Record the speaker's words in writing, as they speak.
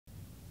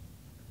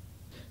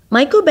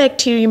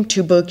Mycobacterium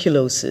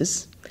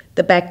tuberculosis,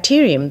 the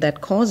bacterium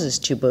that causes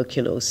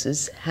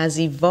tuberculosis, has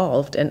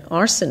evolved an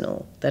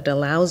arsenal that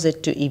allows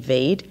it to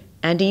evade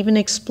and even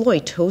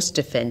exploit host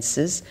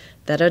defenses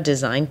that are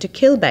designed to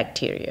kill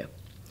bacteria.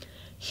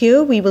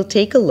 Here we will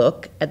take a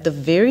look at the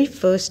very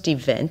first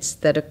events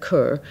that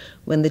occur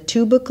when the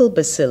tubercle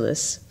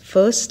bacillus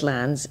first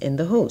lands in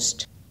the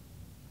host.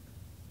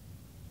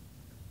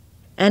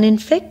 An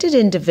infected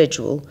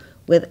individual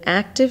with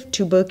active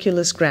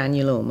tuberculous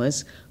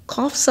granulomas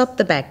coughs up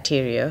the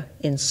bacteria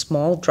in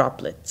small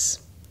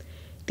droplets.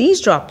 These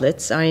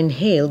droplets are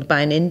inhaled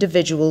by an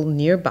individual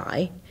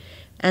nearby,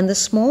 and the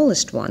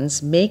smallest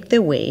ones make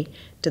their way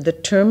to the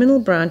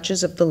terminal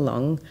branches of the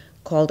lung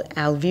called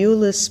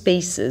alveolar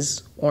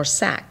spaces or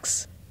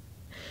sacs.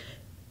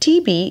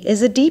 TB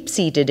is a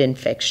deep-seated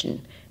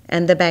infection,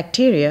 and the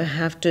bacteria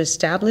have to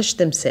establish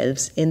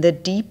themselves in the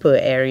deeper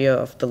area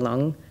of the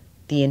lung,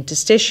 the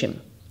interstitium.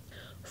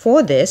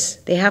 For this,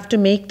 they have to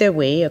make their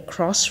way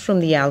across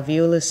from the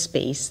alveolar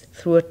space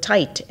through a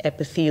tight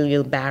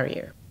epithelial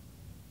barrier.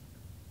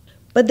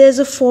 But there's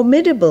a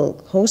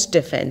formidable host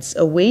defense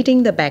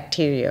awaiting the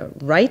bacteria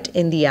right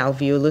in the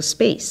alveolar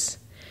space,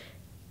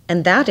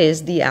 and that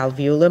is the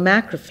alveolar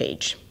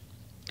macrophage.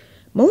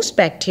 Most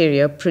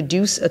bacteria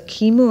produce a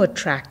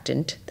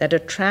chemoattractant that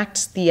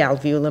attracts the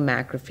alveolar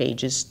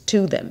macrophages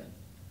to them.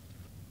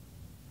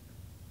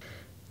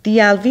 The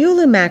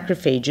alveolar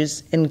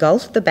macrophages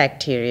engulf the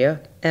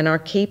bacteria and are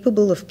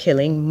capable of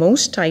killing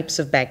most types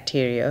of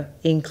bacteria,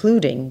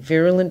 including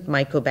virulent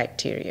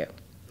mycobacteria.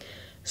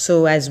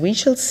 So, as we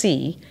shall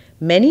see,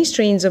 many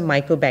strains of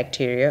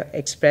mycobacteria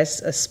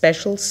express a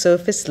special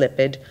surface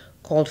lipid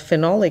called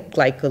phenolic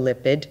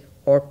glycolipid,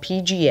 or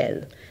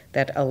PGL,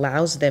 that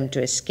allows them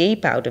to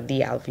escape out of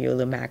the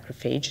alveolar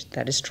macrophage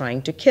that is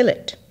trying to kill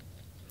it.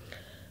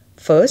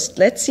 First,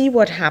 let's see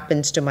what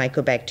happens to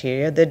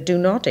mycobacteria that do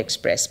not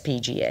express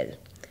PGL.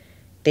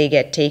 They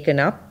get taken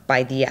up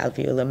by the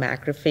alveolar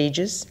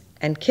macrophages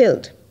and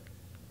killed.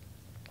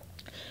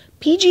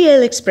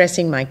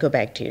 PGL-expressing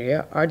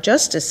mycobacteria are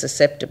just as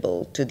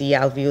susceptible to the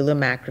alveolar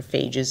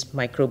macrophages'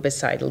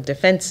 microbicidal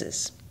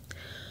defenses.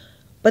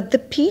 But the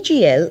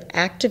PGL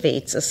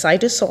activates a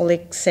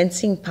cytosolic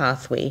sensing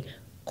pathway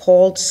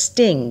called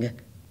STING.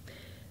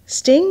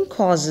 STING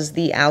causes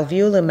the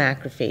alveolar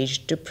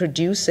macrophage to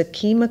produce a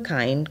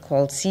chemokine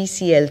called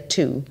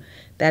CCL2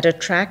 that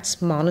attracts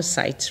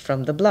monocytes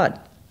from the blood.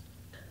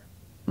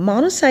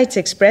 Monocytes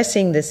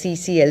expressing the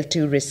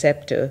CCL2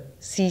 receptor,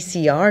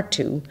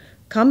 CCR2,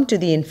 come to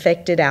the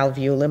infected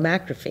alveolar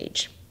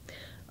macrophage.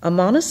 A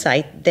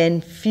monocyte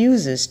then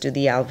fuses to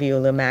the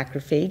alveolar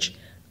macrophage,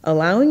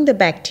 allowing the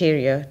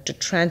bacteria to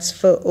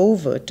transfer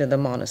over to the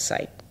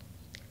monocyte.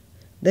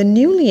 The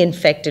newly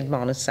infected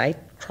monocyte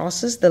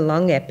crosses the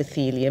lung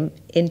epithelium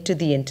into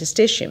the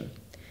interstitium.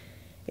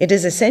 It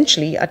is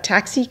essentially a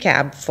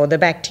taxicab for the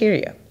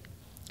bacteria.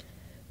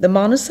 The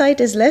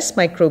monocyte is less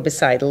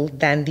microbicidal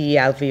than the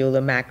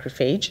alveolar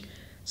macrophage,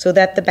 so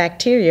that the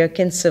bacteria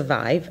can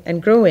survive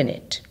and grow in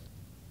it.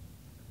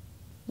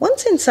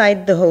 Once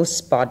inside the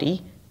host's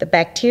body, the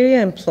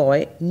bacteria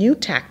employ new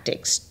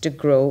tactics to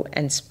grow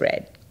and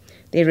spread.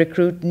 They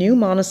recruit new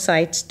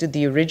monocytes to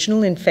the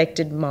original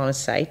infected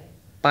monocyte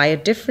by a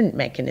different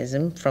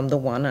mechanism from the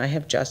one I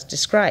have just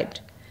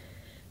described.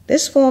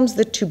 This forms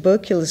the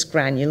tuberculous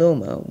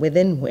granuloma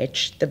within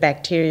which the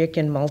bacteria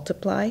can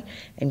multiply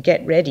and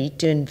get ready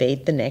to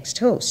invade the next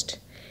host.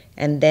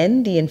 And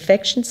then the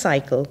infection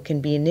cycle can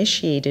be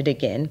initiated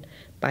again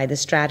by the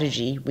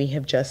strategy we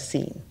have just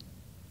seen.